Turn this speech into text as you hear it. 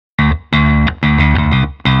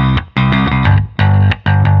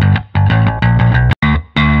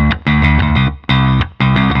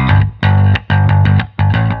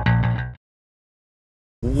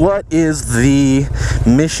what is the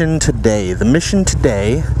mission today? The mission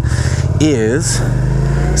today is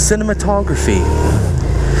cinematography.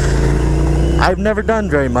 I've never done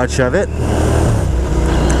very much of it,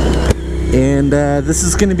 and this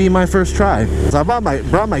is going to be my first try. So I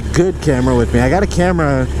brought my good camera with me. I got a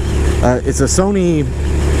camera, it's a Sony,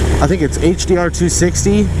 I think it's HDR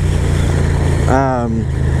 260.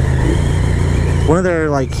 One of their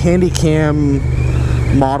like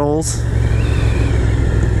Handycam models,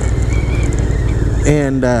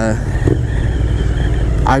 and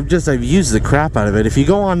I've used the crap out of it. If you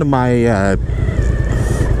go onto my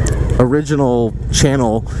original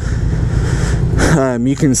channel,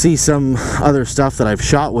 you can see some other stuff that I've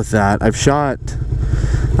shot with that. I've shot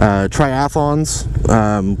triathlons.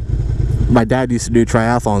 My dad used to do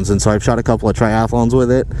triathlons, and so I've shot a couple of triathlons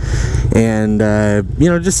with it, and you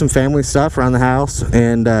know, just some family stuff around the house.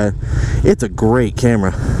 And it's a great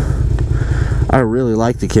camera. I really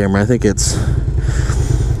like the camera. I think it's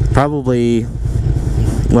probably,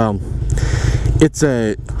 well, it's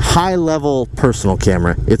a high-level personal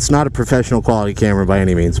camera. It's not a professional quality camera by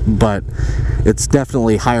any means, but it's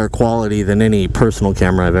definitely higher quality than any personal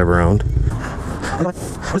camera I've ever owned.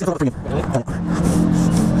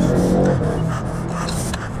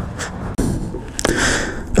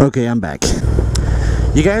 Okay, I'm back.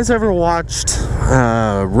 You guys ever watched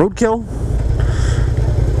Roadkill?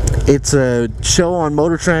 It's a show on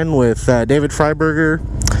Motor Trend with David Freiberger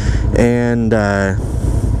and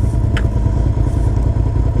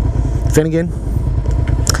Finnegan.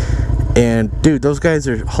 And dude, those guys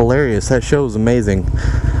are hilarious. That show is amazing.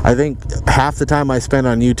 I think half the time I spend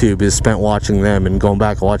on YouTube is spent watching them and going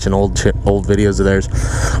back and watching old videos of theirs.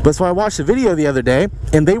 But so I watched a video the other day,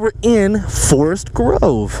 and they were in Forest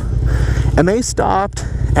Grove, and they stopped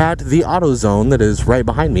at the AutoZone that is right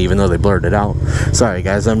behind me, even though they blurred it out. Sorry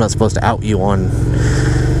guys, I'm not supposed to out you on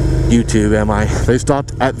YouTube, am I? They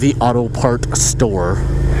stopped at the auto part store,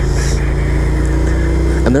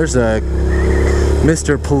 and there's a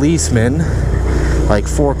Mr. Policeman like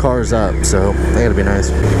 4 cars up, so they gotta be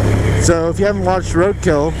nice. So if you haven't watched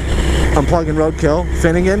Roadkill, Unplugging Roadkill,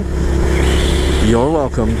 Finnegan, you're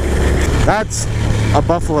welcome. That's a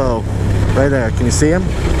buffalo right there. Can you see him?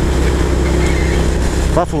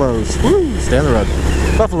 Buffaloes. Woo! Stay on the road.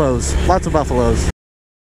 Buffaloes. Lots of buffaloes.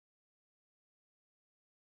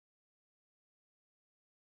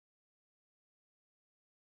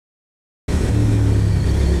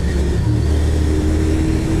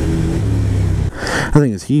 I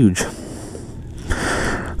think it's huge.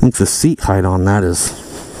 I think the seat height on that is,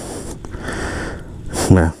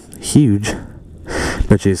 well, huge.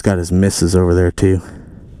 Bet you he's got his missus over there too.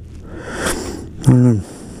 I don't know.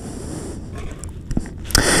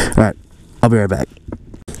 Alright, I'll be right back.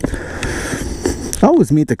 I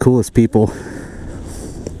always meet the coolest people.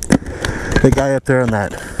 The guy up there on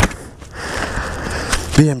that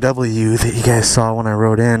BMW that you guys saw when I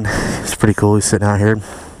rode in, it's pretty cool. He's sitting out here.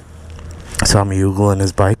 I saw him oogling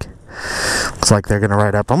his bike. Looks like they're gonna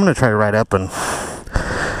ride up. I'm gonna try to ride up, and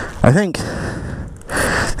I think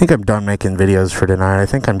I'm done making videos for tonight. I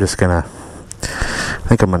think I'm gonna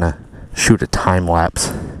shoot a time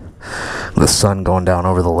lapse. The sun going down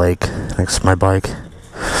over the lake next to my bike.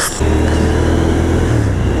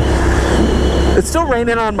 It's still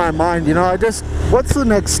raining on my mind, you know. What's the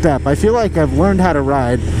next step? I feel like I've learned how to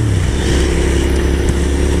ride.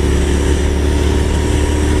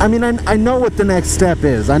 I mean, I know what the next step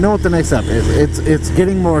is. It's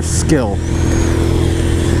getting more skill.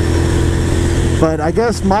 But I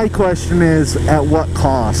guess my question is, at what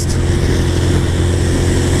cost?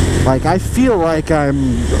 Like, I feel like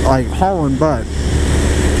I'm like hauling butt,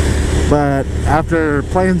 but after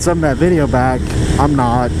playing some of that video back, I'm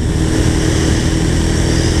not.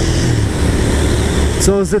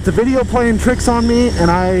 So is it the video playing tricks on me, and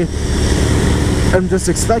I am just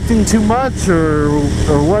expecting too much, or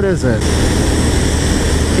what is it?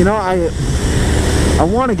 You know, I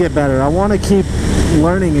want to get better. I want to keep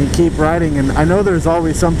learning and keep riding, and I know there's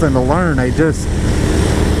always something to learn. I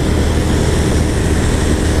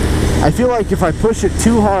feel like if I push it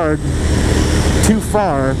too hard, too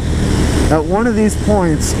far, at one of these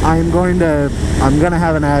points I'm gonna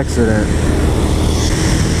have an accident.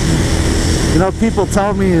 You know, people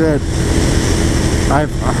tell me that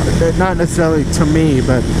not necessarily to me,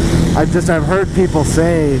 but I've heard people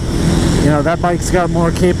say, you know, that bike's got more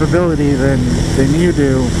capability than you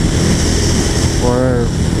do, or,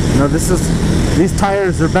 you know, these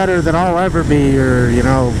tires are better than I'll ever be, or, you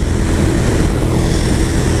know.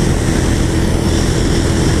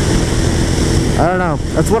 I don't know.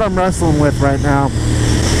 That's what I'm wrestling with right now.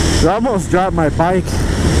 I almost dropped my bike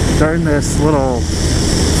during this little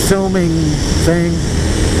filming thing.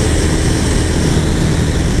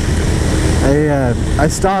 I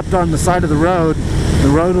stopped on the side of the road. The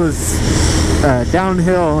road was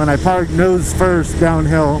downhill, and I parked nose first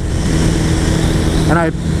downhill, and I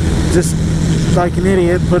just, like an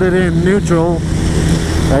idiot, put it in neutral.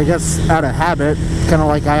 I guess out of habit, kind of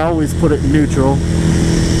like I always put it in neutral.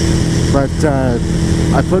 But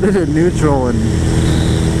I put it in neutral, and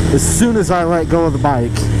as soon as I let go of the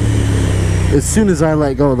bike,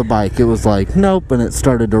 it was like, nope, and it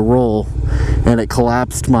started to roll, and it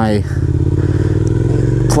collapsed my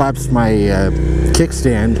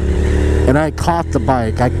kickstand, and I caught the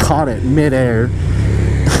bike. I caught it midair,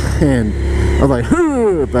 and I was like,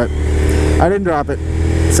 "Hoo!" But I didn't drop it.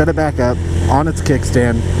 Set it back up on its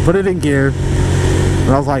kickstand, put it in gear, and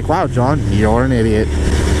I was like, wow, John, you're an idiot.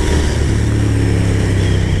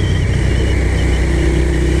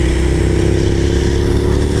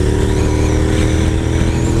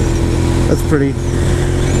 That's pretty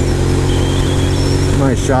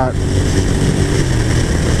nice shot.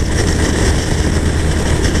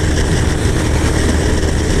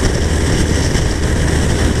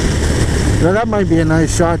 Now that might be a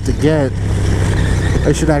nice shot to get.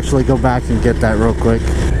 I should actually go back and get that real quick.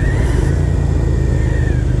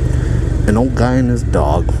 An old guy and his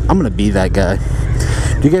dog. I'm gonna be that guy.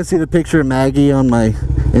 Do you guys see the picture of Maggie on my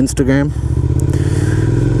Instagram?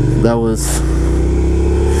 That was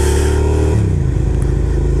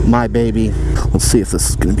my baby. Let's see if this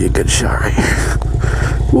is gonna be a good shot right here.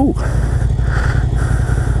 Woo.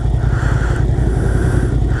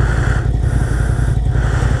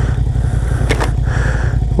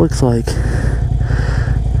 Looks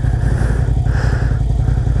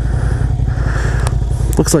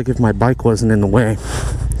like if my bike wasn't in the way,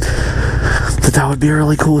 that would be a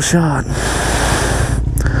really cool shot.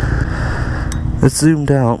 It's zoomed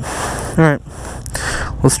out. Alright,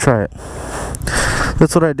 let's try it.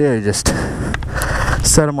 That's what I did. I just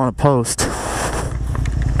set them on a post.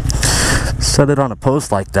 Set it on a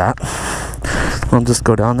post like that. I'll just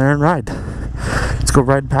go down there and ride. Let's go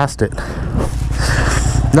ride past it.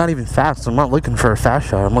 Not even fast. I'm not looking for a fast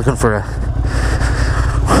shot. I'm looking for a,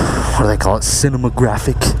 what do they call it?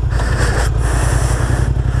 Cinematographic.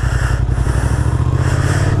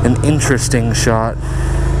 An interesting shot.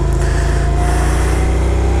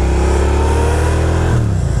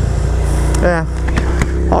 Yeah,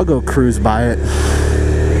 I'll go cruise by it.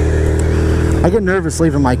 I get nervous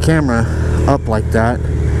leaving my camera up like that,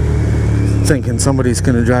 thinking somebody's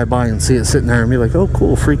gonna drive by and see it sitting there and be like, oh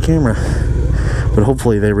cool, free camera. But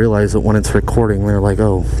hopefully they realize that when it's recording, they're like,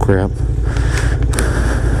 oh crap.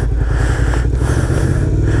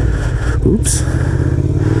 Oops.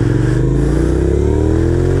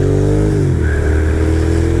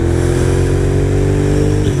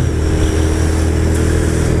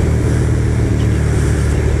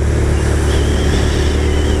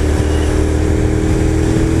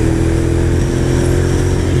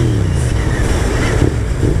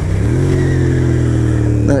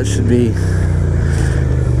 That should be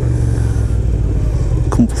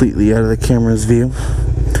completely out of the camera's view.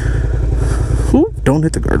 Ooh, don't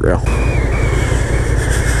hit the guardrail.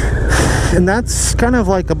 And that's kind of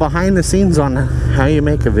like a behind the scenes on how you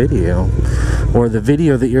make a video, or the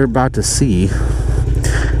video that you're about to see.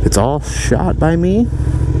 It's all shot by me.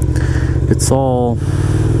 It's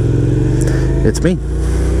me.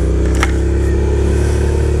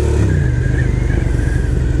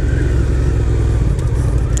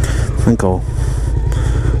 I think I'll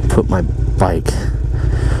put my bike.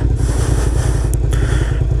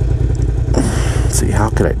 Let's see, how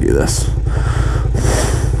could I do this?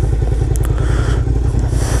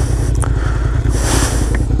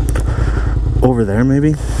 Over there,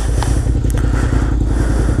 maybe?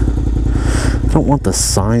 I don't want the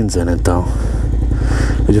signs in it, though.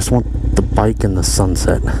 I just want the bike in the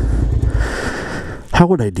sunset. How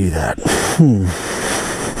would I do that?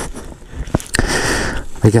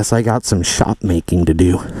 I guess I got some shop making to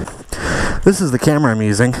do. This is the camera I'm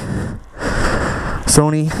using.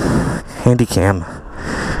 Sony Handycam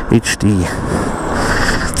HD.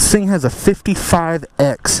 This thing has a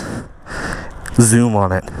 55x zoom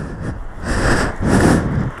on it.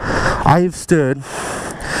 I've stood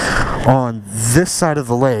on this side of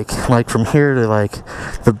the lake, like from here to like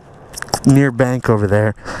the near bank over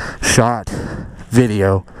there, shot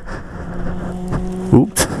video.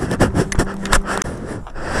 Oops.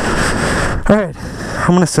 Alright, I'm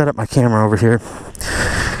going to set up my camera over here.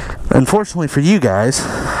 Unfortunately for you guys,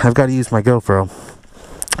 I've got to use my GoPro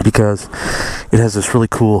because it has this really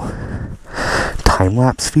cool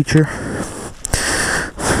time-lapse feature.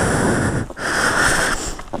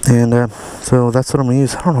 And So that's what I'm gonna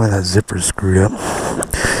use. I don't know why that zipper's screwed up.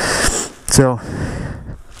 So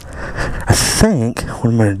I think what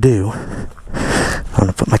I'm gonna do, I'm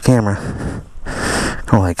gonna put my camera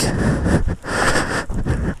kind of like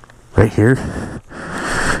right here,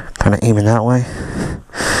 kind of aiming that way,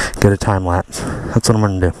 get a time lapse. That's what I'm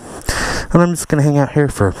gonna do. And I'm just gonna hang out here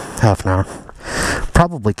for half an hour.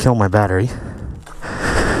 Probably kill my battery,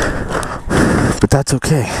 but that's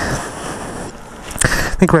okay.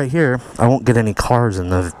 I think right here I won't get any cars in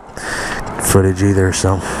the footage either.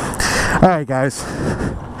 So alright guys,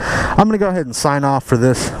 I'm gonna go ahead and sign off for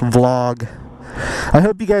this vlog. I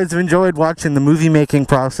hope you guys have enjoyed watching the movie making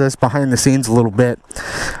process behind the scenes a little bit.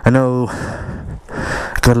 I know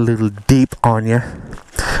I got a little deep on you,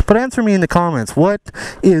 but answer me in the comments, what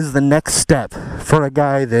is the next step for a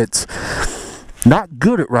guy that's not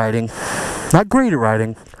good at riding, not great at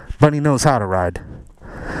riding, but he knows how to ride?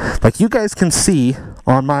 Like you guys can see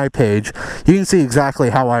on my page, you can see exactly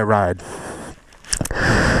how I ride.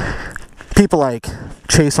 People like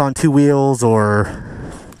Chase on Two Wheels, or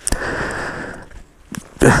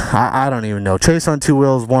I don't even know. Chase on Two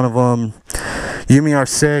Wheels, one of them. Yumi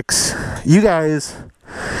R6.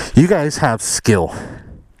 You guys have skill.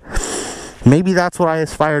 Maybe that's what I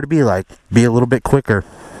aspire to be like. Be a little bit quicker.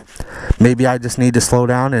 Maybe I just need to slow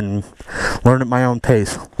down and learn at my own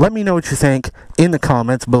pace. Let me know what you think in the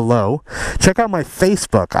comments below. Check out my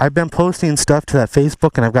Facebook. I've been posting stuff to that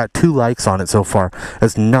Facebook and I've got 2 likes on it so far.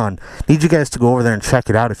 That's none. Need you guys to go over there and check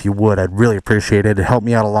it out if you would. I'd really appreciate it. It'd help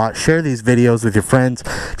me out a lot. Share these videos with your friends.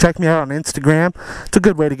 Check me out on Instagram. It's a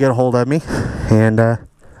good way to get a hold of me. And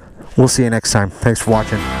we'll see you next time. Thanks for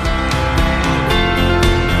watching.